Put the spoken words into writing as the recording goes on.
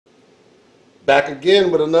Back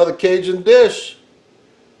again with another Cajun dish.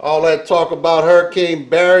 All that talk about Hurricane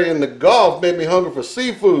Barry in the Gulf made me hungry for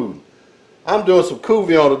seafood. I'm doing some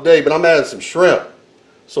Coubion today, but I'm adding some shrimp.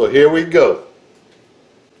 So here we go.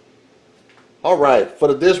 Alright, for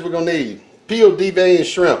the dish we're going to need peeled deveined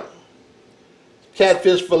shrimp,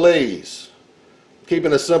 catfish fillets,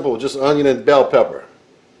 keeping it simple, just onion and bell pepper,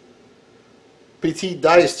 petit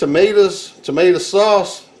diced tomatoes, tomato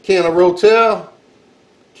sauce, can of Rotel,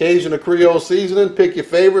 Cajun or Creole seasoning, pick your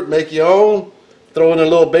favorite, make your own. Throw in a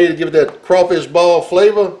little bay to give it that crawfish ball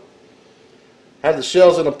flavor. Have the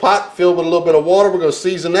shells in a pot filled with a little bit of water. We're going to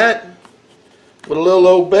season that with a little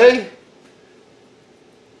Old Bay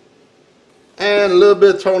and a little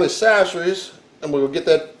bit of Tony Chachere's, and we'll get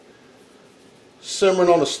that simmering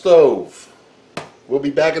on the stove. We'll be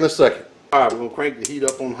back in a second. Alright, we're going to crank the heat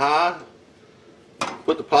up on high.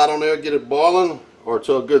 Put the pot on there, get it boiling or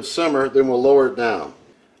to a good simmer, then we'll lower it down.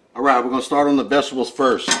 Alright, we're going to start on the vegetables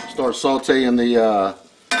first. Start sauteing the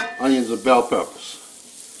onions and bell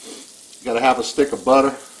peppers. Got a half a stick of butter.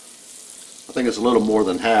 I think it's a little more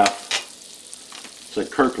than half. It's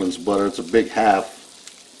like Kirkland's butter. It's a big half.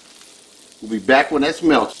 We'll be back when that's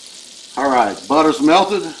melted. Alright, butter's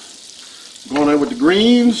melted. Going in with the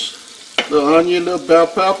greens, the onion, the bell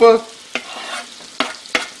pepper.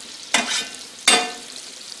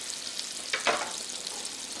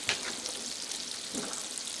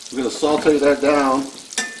 We're going to saute that down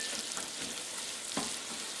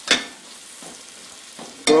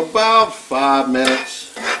for about 5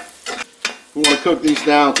 minutes. We want to cook these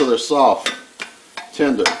down until they're soft,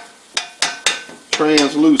 tender,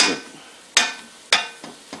 translucent.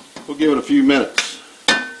 We'll give it a few minutes.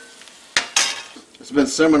 It's been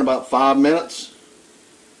simmering about 5 minutes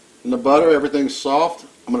in the butter. Everything's soft.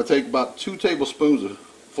 I'm going to take about 2 tablespoons of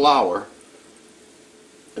flour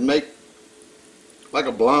and make like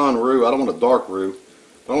a blonde roux. I don't want a dark roux,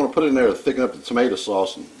 but I want to put it in there to thicken up the tomato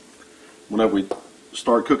sauce and whenever we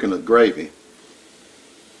start cooking the gravy.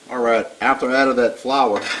 Alright, after I added that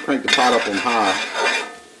flour, crank the pot up on high.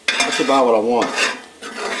 That's about what I want.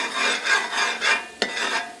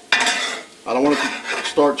 I don't want it to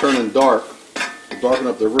start turning dark. Darken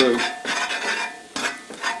up the roux.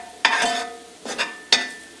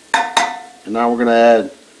 And now we're going to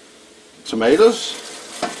add tomatoes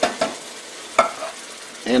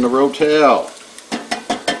and the Rotel.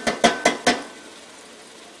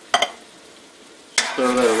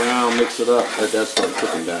 Stir that around, mix it up, let that start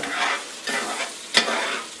cooking down.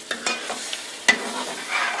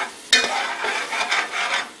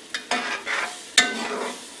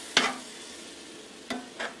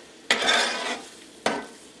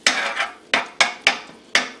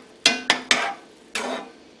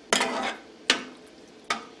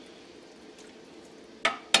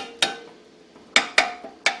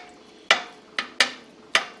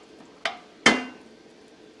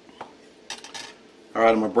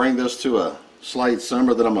 Alright, I'm going to bring this to a slight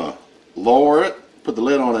simmer, then I'm going to lower it, put the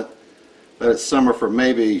lid on it, let it simmer for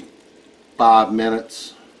maybe 5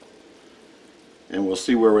 minutes, and we'll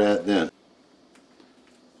see where we're at then.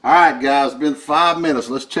 Alright guys, it's been 5 minutes.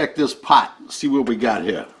 Let's check this pot, see what we got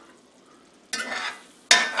here.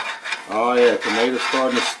 Oh yeah, tomatoes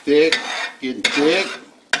starting to stick, getting thick.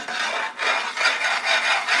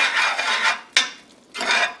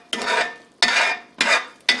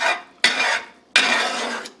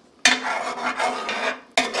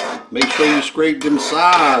 Make sure you scrape them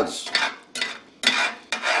sides.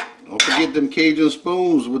 Don't forget them Cajun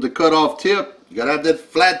spoons with the cut off tip. You gotta have that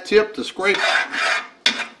flat tip to scrape.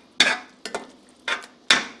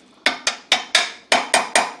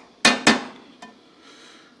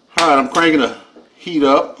 Alright, I'm cranking the heat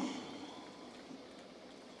up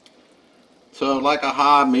to like a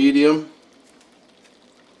high medium.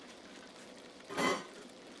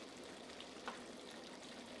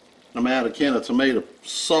 I'm going to add a can of tomato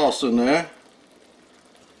sauce in there.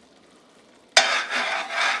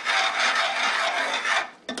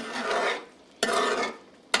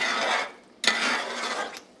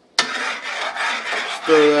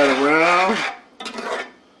 Stir that around.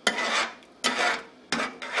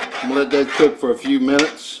 I'm going to let that cook for a few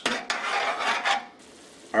minutes.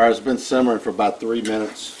 Alright, it's been simmering for about 3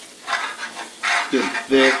 minutes. It's getting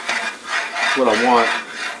thick. That's what I want.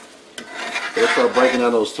 Let's start breaking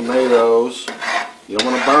down those tomatoes. You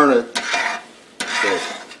don't want to burn it. So.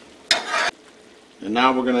 And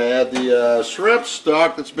now we're going to add the shrimp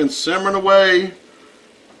stock that's been simmering away.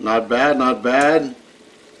 Not bad, not bad.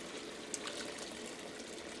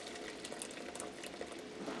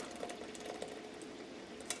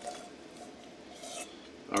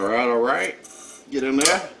 Alright, alright. Get in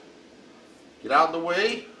there. Get out of the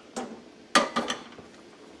way.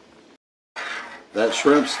 that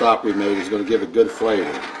shrimp stock we made is going to give it good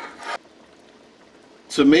flavor.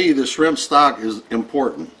 To me, the shrimp stock is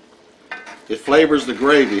important. It flavors the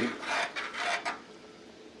gravy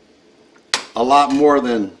a lot more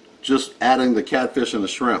than just adding the catfish and the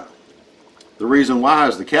shrimp. The reason why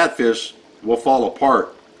is the catfish will fall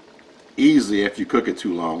apart easy if you cook it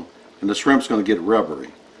too long, and the shrimp's going to get rubbery.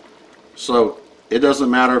 So it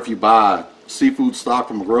doesn't matter if you buy seafood stock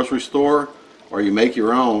from a grocery store or you make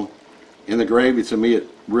your own. In the gravy, to me, it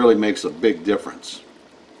really makes a big difference.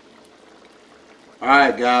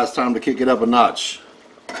 Alright guys, time to kick it up a notch.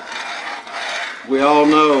 We all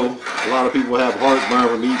know a lot of people have heartburn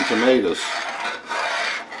from eating tomatoes.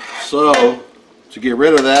 So, to get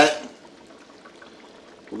rid of that,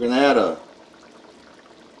 we're going to add a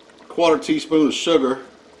 1/4 teaspoon of sugar.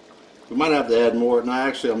 We might have to add more. No,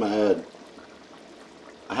 actually I'm going to add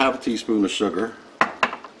a 1/2 teaspoon of sugar.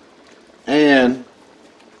 And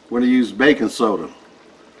we're going to use baking soda.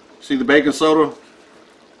 See the baking soda?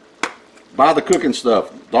 Buy the cooking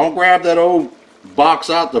stuff. Don't grab that old box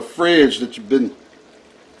out the fridge that you've been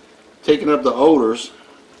taking up the odors.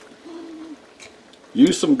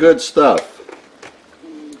 Use some good stuff.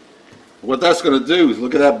 What that's going to do is,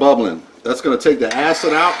 look at that bubbling. That's going to take the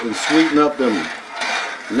acid out and sweeten up them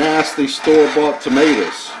nasty store-bought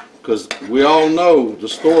tomatoes. Because we all know the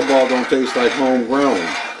store-bought don't taste like homegrown.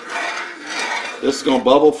 This is going to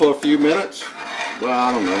bubble for a few minutes. Well,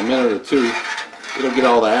 I don't know, a minute or two. It'll get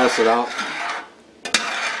all the acid out.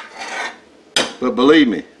 But believe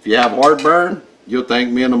me, if you have heartburn, you'll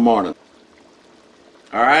thank me in the morning.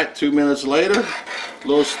 Alright, 2 minutes later, a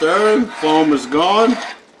little stirring, foam is gone.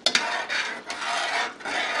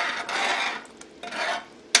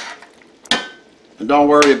 And don't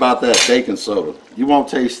worry about that baking soda. You won't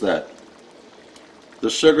taste that. The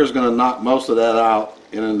sugar is going to knock most of that out,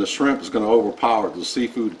 and then the shrimp is going to overpower the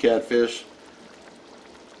seafood catfish.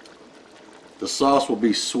 The sauce will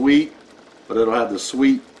be sweet, but it'll have the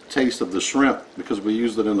sweet taste of the shrimp because we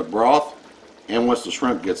used it in the broth and once the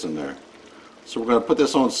shrimp gets in there. So we're going to put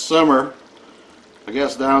this on simmer, I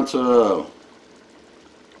guess down to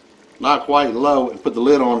not quite low, and put the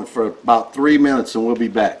lid on it for about 3 minutes, and we'll be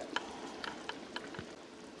back.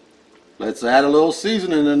 Let's add a little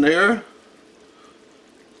seasoning in there.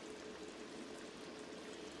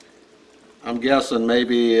 I'm guessing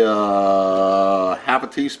maybe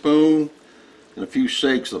 1/2 teaspoon and a few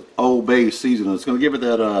shakes of Old Bay seasoning. It's going to give it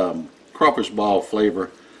that crawfish ball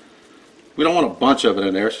flavor. We don't want a bunch of it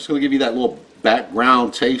in there. It's just going to give you that little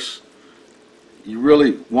background taste. You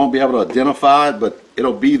really won't be able to identify it, but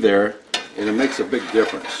it'll be there, and it makes a big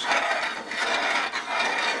difference.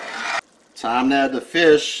 Time to add the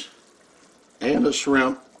fish and the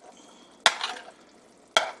shrimp.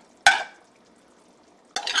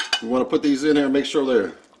 You want to put these in there and make sure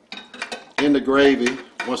they're in the gravy.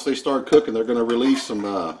 Once they start cooking, they're going to release some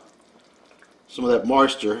of that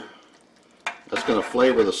moisture. That's going to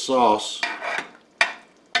flavor the sauce.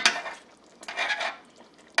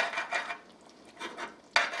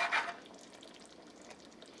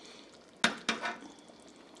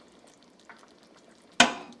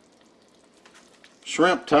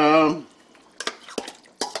 Shrimp time.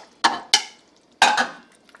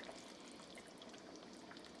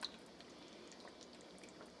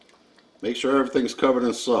 Make sure everything's covered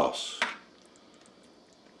in sauce.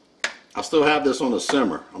 I still have this on the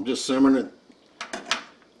simmer. I'm just simmering it.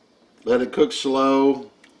 Let it cook slow.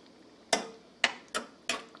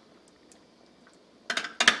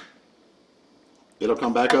 It'll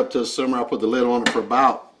come back up to the simmer. I'll put the lid on it for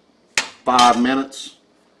about 5 minutes,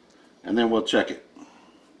 and then we'll check it.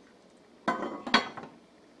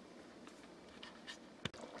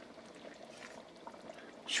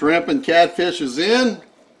 Shrimp and catfish is in.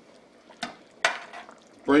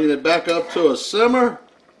 Bringing it back up to a simmer.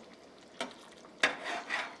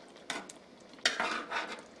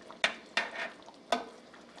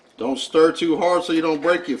 Don't stir too hard so you don't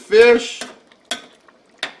break your fish.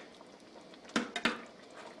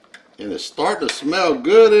 And it's starting to smell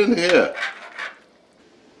good in here.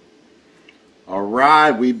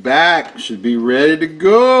 Alright, we back. Should be ready to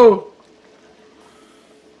go.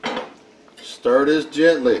 Stir this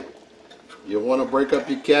gently. You want to break up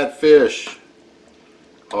your catfish.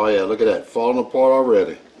 Oh yeah, look at that, falling apart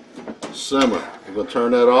already. Simmer. We're going to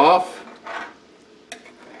turn that off.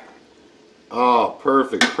 Oh,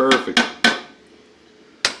 perfect, perfect.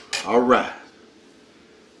 Alright.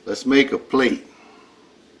 Let's make a plate.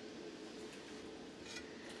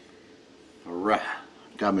 Alright.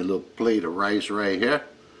 Got me a little plate of rice right here.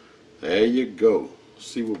 There you go.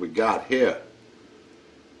 See what we got here.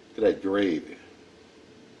 Look at that gravy.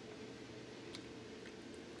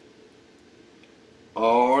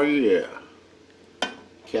 Oh yeah.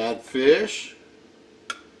 Catfish.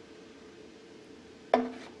 A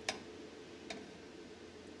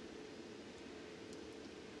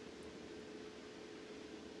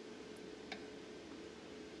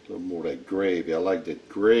little more of that gravy. I like that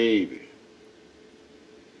gravy.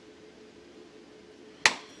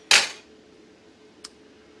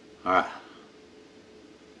 Alright.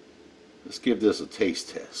 Let's give this a taste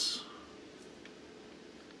test.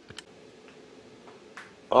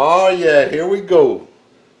 Oh yeah, here we go.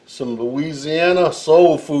 Some Louisiana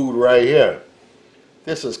soul food right here.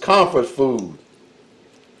 This is comfort food.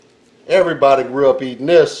 Everybody grew up eating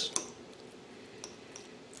this.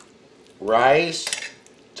 Rice,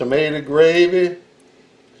 tomato gravy,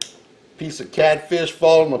 piece of catfish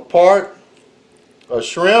falling apart, a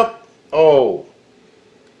shrimp. Oh,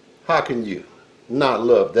 how can you not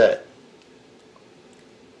love that?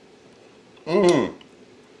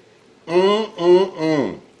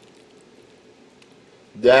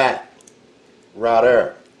 That right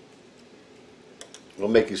there will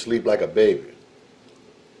make you sleep like a baby.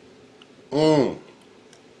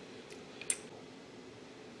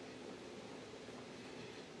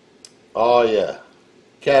 Oh yeah,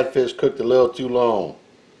 catfish cooked a little too long.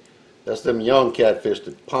 That's them young catfish,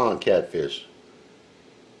 the pond catfish.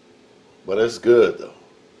 But it's good though.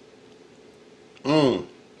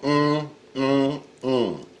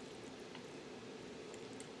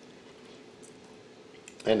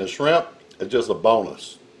 And the shrimp is just a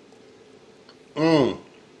bonus. When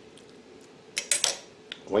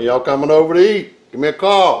y'all coming over to eat, give me a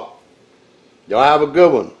call. Y'all have a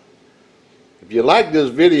good one. If you like this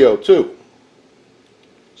video too,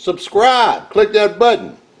 subscribe, click that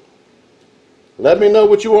button. Let me know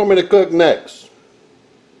what you want me to cook next.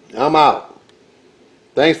 I'm out.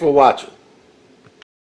 Thanks for watching.